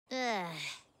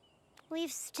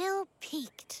we've still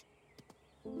peaked.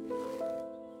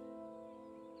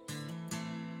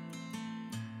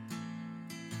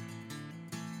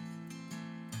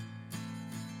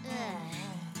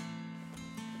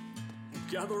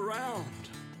 Gather round.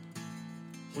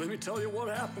 Let me tell you what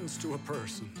happens to a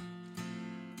person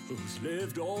who's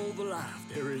lived all the life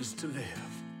there is to live.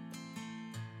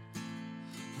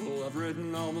 Well, I've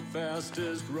ridden on the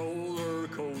fastest roller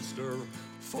coaster,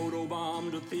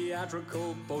 photobombed a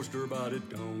theatrical poster, but it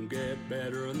don't get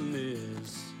better than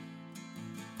this.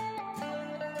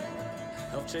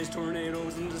 I've chased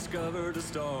tornadoes and discovered a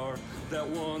star. That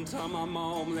one time my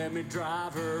mom let me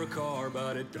drive her car,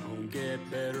 but it don't get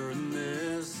better than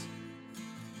this.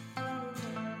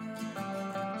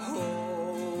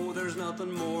 Oh, there's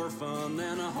nothing more fun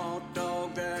than a hot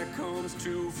dog that comes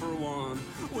 2 for $1.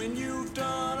 When you've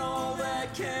done all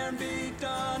that can be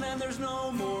done and there's no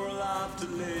more life to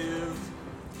live,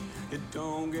 it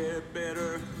don't get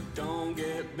better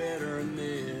than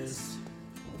this.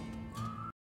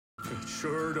 It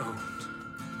sure don't.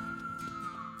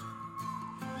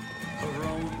 I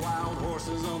rode wild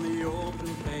horses on the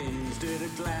open plains, did a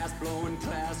glass-blowing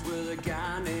class with a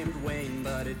guy named Wayne,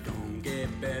 but it don't get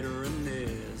better than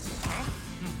this.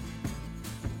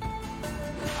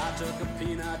 I took a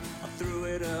peanut, I threw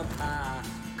it up high,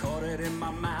 caught it in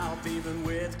my mouth even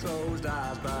with closed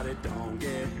eyes, but it don't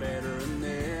get better than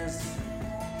this.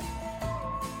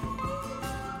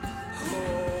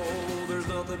 Oh, there's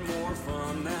nothing more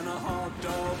fun than a hot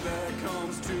dog that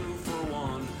comes 2 for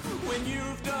 $1. When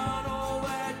you've done all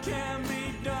that can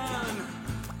be done,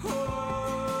 oh,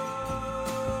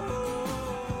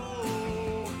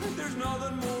 there's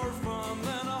nothing more fun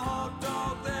than a hot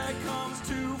dog that comes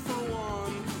 2 for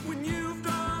 $1. When you've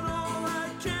done all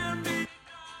that can be done.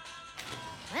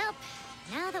 Well,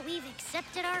 now that we've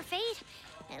accepted our fate,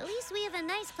 at least we have a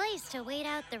nice place to wait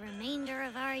out the remainder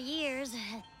of our years.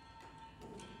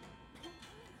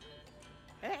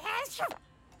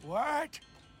 What?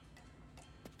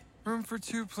 Room for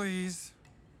 2, please.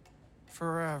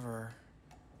 Forever.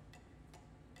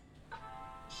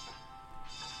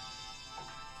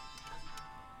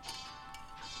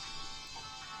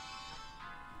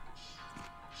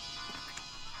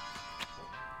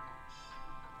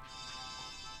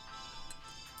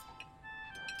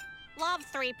 Love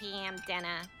 3 p.m.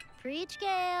 dinner. Preach,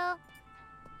 Gail.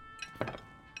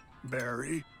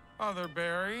 Barry? Other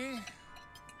Barry?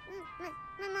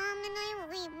 My mom and I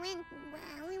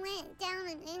we went down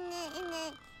in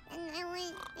the and I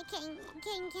went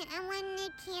I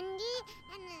wanted candy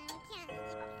and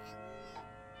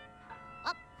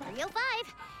Oh, 3:05.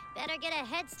 Better get a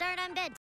head start on bed.